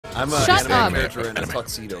I'm a Shut up. character in a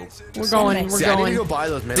tuxedo. We're going. We're See, I need to going. go buy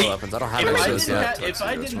those melee weapons. I don't have those yet. If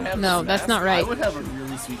I didn't have No, this that's mask, not right. I would have a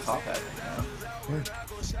really sweet top hat right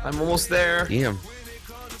now. I'm almost there. Damn.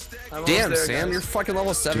 I'm Damn, almost there, Sam, guys. you're fucking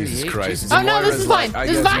level 78. Jesus Christ. Oh no, this is fine.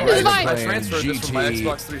 This is fine. This is I fine. transferred this from my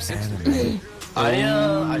Xbox 360. I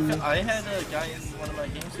had a guy in one of my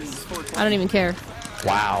games who was 420. I don't even care.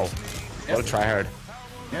 Wow. What a tryhard.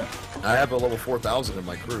 Yeah. I have a level 4,000 in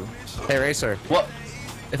my crew. Hey, Racer. What?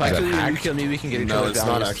 If I kill you and you kill me, we can get each No, other it's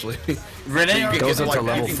down. not actually. Renee, You are can Goes get up to like-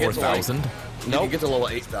 level you can get to, like- 4,000. You can get to level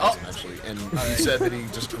 8,000 actually, and he said that he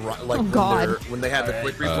just like Oh, God. when they had the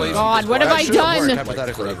quick replays. he God, just what have grind I shit done? like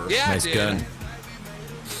Hypothetically. forever. Yeah, Nice dude. gun.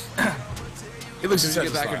 It looks As soon as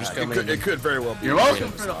you get back, intense. you're just coming It could very well be. You're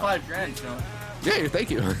welcome for the 5 grand, Sean. Yeah, thank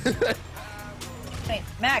you. Hey,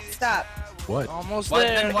 Max, stop. What? Almost Why,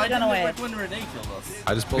 there. then why Run didn't away. it work when Renee killed us?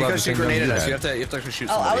 I just pulled out the Because she same gun you grenaded us. You had. have to actually shoot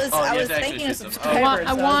Oh, somebody. I was you have to thanking actually a shoot them. subscriber.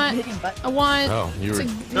 I want. so I was hitting buttons. I want. Oh, you were...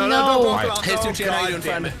 No, No. Hey, Stu, how you doing,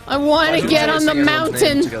 friend? I want to get on the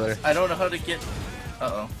mountain. Together. I don't know how to get.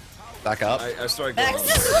 Uh-oh. Back up. I started going. Max, on.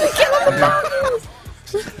 just want to kill him. Max,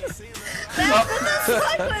 what the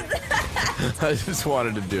fuck was that? I just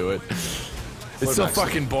wanted to do it. It's so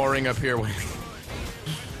fucking boring up here.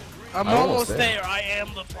 I'm almost there. I am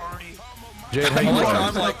the party. Jade, how you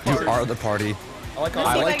I'm doing? like, You are the party. I like Let's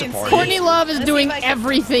how see if like I to can party. see- Courtney Love is let's see doing if I can-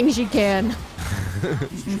 everything she can. see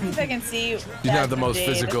if I can see. You're not the most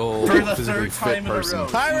physical, For the physically third fit time in a person. row.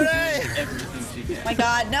 Hi, Renee! Everything she can. My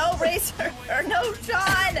God, no, Racer, or no,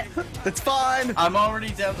 Sean. It's fine. I'm already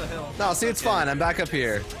down the hill. No, see, it's fine. I'm back up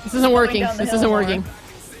here. This isn't working. down the This hill isn't more. working.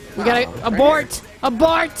 We gotta abort.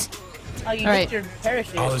 Abort. Oh, you All hit right. your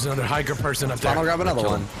parachute. Oh, there's another hiker person up there. I'll grab another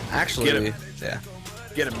Kill one. him. Actually, Get him. yeah.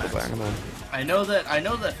 get him back. Come on. I know that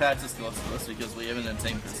Fats is close to us because we have an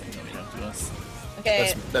insane person coming up to us.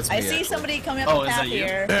 Okay, That's I me, see actually. somebody coming Oh, up the is path that you?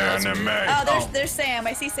 here. Enemy. Oh, there's Sam.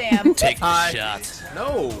 I see Sam. Take Hi. the shot.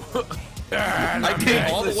 No. I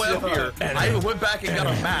came all the way up here. I even went back and got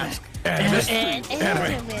a mask.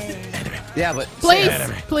 Yeah, but Please.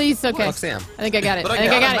 Sam. Please. Okay. Fuck Sam. I think I got it. But I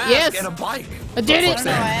think I got a it. mask Yes. and a bike. I did No, it.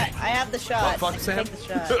 no, I have the shot. Fuck Sam. Take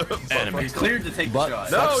the shot. You're cleared to take the But-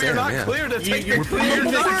 shot. No, Fuck you're Sam, not yeah. clear to take You're the clear to You're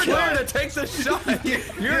take not the clear shot. to take the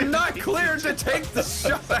shot. You're not clear to take the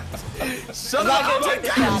shot. Shut I'm not up. gonna take the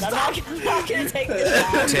shot. I'm not gonna take the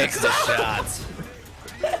shot. Take the shot.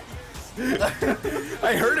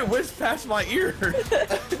 I heard it whiz past my ear. I'm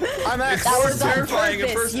It's actually. more That was on terrifying in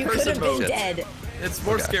purpose. first You could person have been mode. dead. It's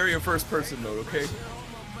more scary in first person mode, okay?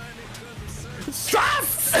 Stop!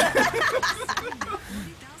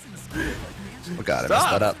 Oh god, I messed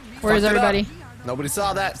that up. Where is Fucked it up. everybody? Nobody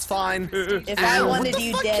saw that. It's fine. If I Ow, wanted what the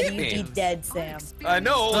you fuck dead, hit you'd me? be dead, Sam. I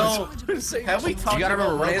know. No. Have we talked gotta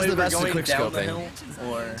about remember, Renee's what way the we're best at going quick down the scoping. hill?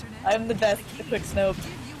 Or I'm the best at quick snope.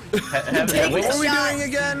 have Take we What were we shot. doing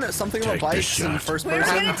again? Something about Take the bikes in shot. first We were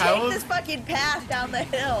person? gonna How- take this fucking path down the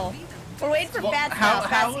hill. We're waiting for Well, Fats how- now. how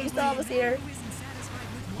Fats, you is still almost here.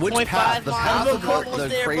 Which 0.5 path? The path miles. or Almost the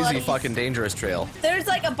there, crazy buddy. fucking dangerous trail? There's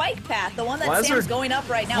like a bike path. The one that Why is Sam's there- going up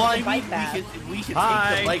right now Well, is I a mean, bike path. we could Hi.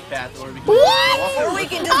 take the bike path, or we could What? Or we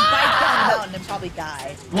can just bike down the mountain and probably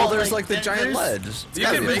die. Well, Well, there's like, like the there- giant there's- ledge. It's You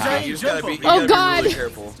gotta can be a make path. it. You just gotta be, you Oh, gotta be God. really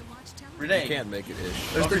careful. Renee, You can't make it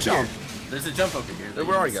ish. There's the jump. There's a jump over here.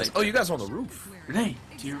 Where are you guys? Oh, you guys are on the roof. Renee,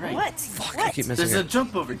 to your right. What? Fuck, What? I keep missing There's a it.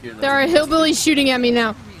 jump over here. There are hillbillies shooting at me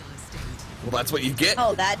now. Well, that's what you get.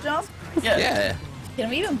 Oh, that jump? Yeah. Yeah. Can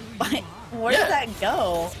we even bike? Where Yeah. does that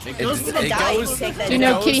go? It It- goes I'm to gonna it die if goes- you take that Do you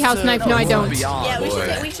jump. know Kitty House Knife? No, I don't. Beyond, Yeah,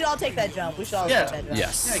 boy. we should all take that jump. We should all Yeah. take that jump.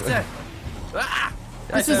 Yes. Yeah, exactly. Ah!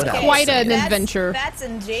 This is What else? quite an Fats- adventure. Fats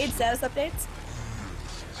and Jade status updates.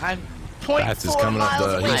 I'm 0.4 Bats is coming up the.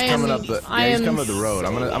 miles He's away. coming up the. I Yeah, he's am coming up the road.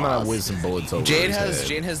 I'm gonna whiz some bullets over. Jade his head.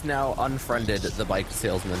 Jane has now unfriended the bike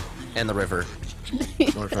salesman and the river.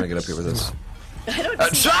 I'm trying to get up here with this. I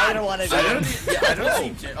don't see why I don't want to do I don't, it. yeah, I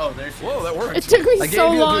don't see Jay. Oh, there's Jay. Whoa, that worked. It took I me gave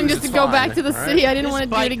so you a long boost, just to it's go fine, back to the alright? city. I didn't want to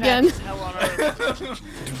do Bike it path again. is hell on earth.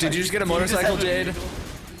 Did you just get a motorcycle, Jade?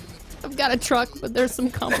 I've got a truck, but there's some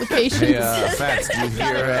complications. Hey, Fats, do you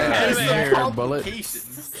hear a bullet?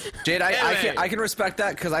 Complications. Jade, I can respect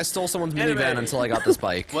that because I stole someone's minivan until I got this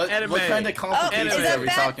bike. What Anime. kind of Oh, complications is are that we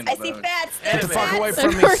Fats? talking I about? see Fats. Get the fuck away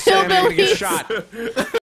They're from me, Sam. You're gonna get hillbillies. shot.